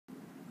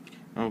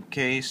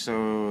Okay,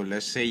 so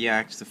let's say you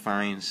asked to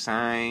find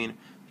sine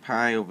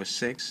pi over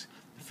 6.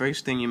 The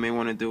first thing you may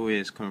want to do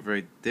is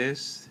convert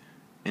this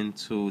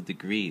into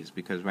degrees,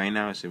 because right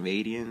now it's in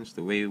radians.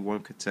 The way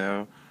one could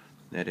tell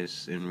that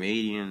it's in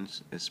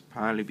radians is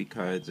probably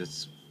because it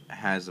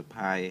has a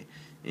pi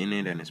in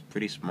it and it's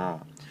pretty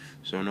small.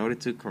 So in order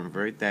to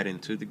convert that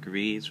into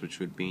degrees, which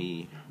would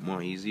be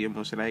more easier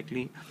most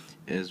likely,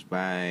 is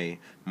by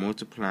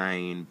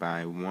multiplying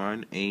by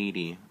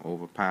 180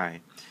 over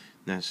pi.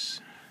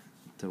 That's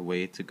the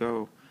way to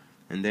go.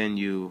 And then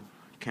you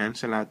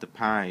cancel out the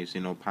pi's.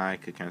 Pi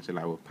could cancel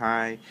out with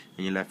pi,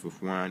 and you're left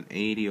with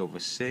 180 over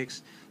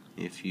 6.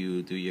 If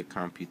you do your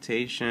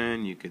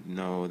computation, you could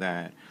know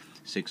that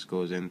 6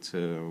 goes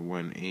into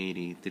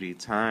 180 3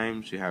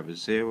 times. You have a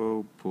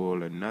 0,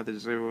 pull another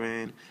 0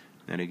 in,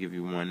 that'll give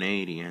you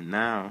 180. And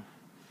now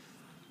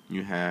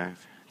you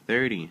have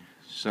 30.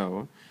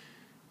 So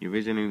you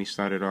originally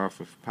started off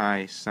with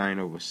pi sine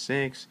over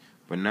 6,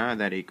 but now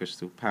that equals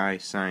to pi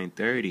sine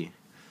 30.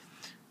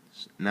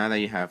 Now that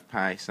you have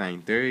pi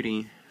sine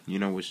 30, you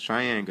know which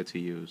triangle to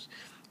use.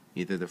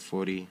 Either the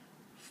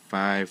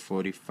 45,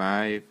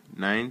 45,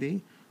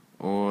 90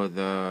 or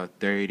the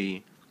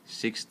 30,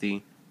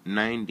 60,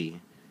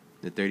 90.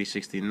 The 30,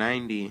 60,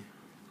 90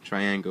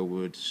 triangle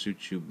would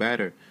suit you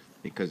better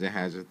because it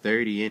has a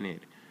 30 in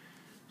it.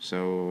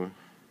 So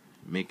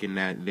making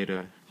that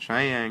little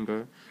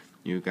triangle,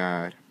 you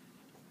got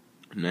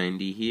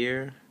 90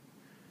 here,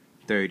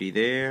 30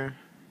 there,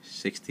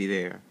 60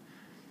 there.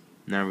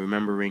 Now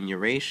remembering your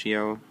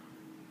ratio,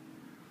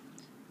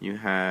 you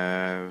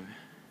have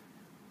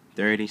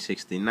 30,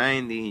 60,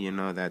 90. You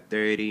know that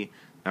 30,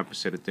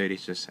 opposite of 30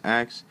 is just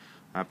x.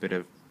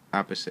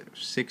 Opposite of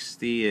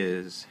 60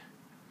 is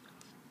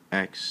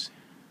x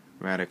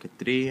radical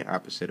 3.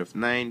 Opposite of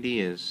 90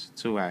 is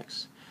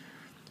 2x.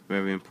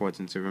 Very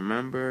important to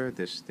remember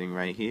this thing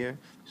right here.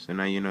 So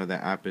now you know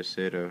the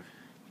opposite of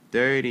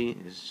 30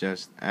 is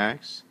just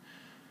x.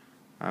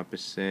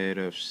 Opposite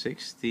of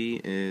 60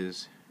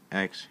 is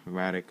x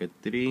radical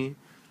 3,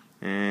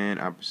 and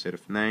opposite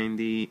of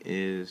 90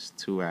 is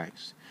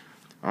 2x.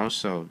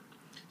 Also,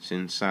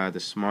 since the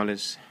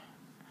smallest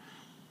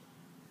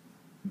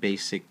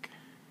basic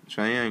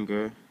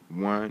triangle,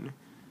 1,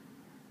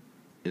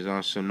 is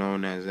also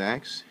known as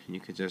x, you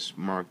could just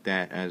mark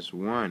that as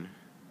 1.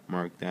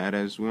 Mark that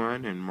as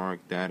 1 and mark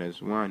that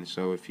as 1.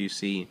 So if you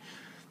see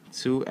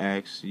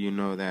 2x, you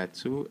know that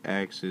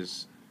 2x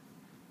is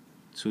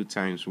 2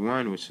 times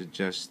 1, which is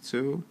just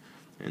 2.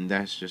 And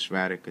that's just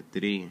radical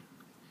 3.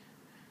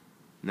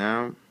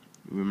 Now,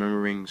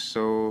 remembering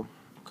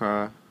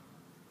SOHCAHTOA,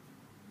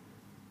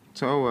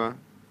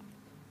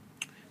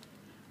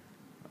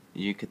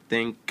 you could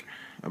think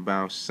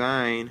about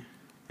sine,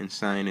 and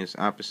sine is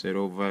opposite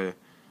over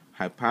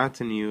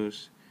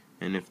hypotenuse.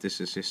 And if this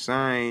is a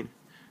sine,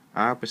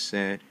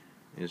 opposite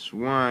is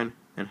 1,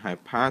 and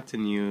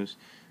hypotenuse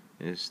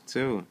is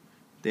 2.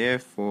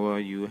 Therefore,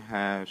 you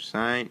have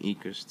sine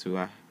equals to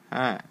a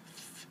half.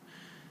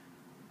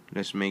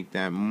 Let's make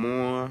that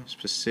more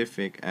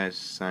specific as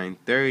sine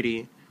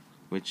 30,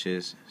 which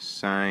is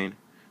sine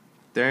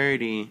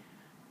 30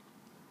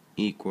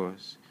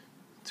 equals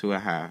to a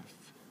half.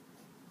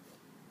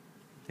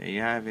 There you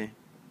have it.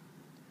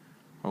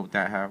 Hope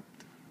that helped.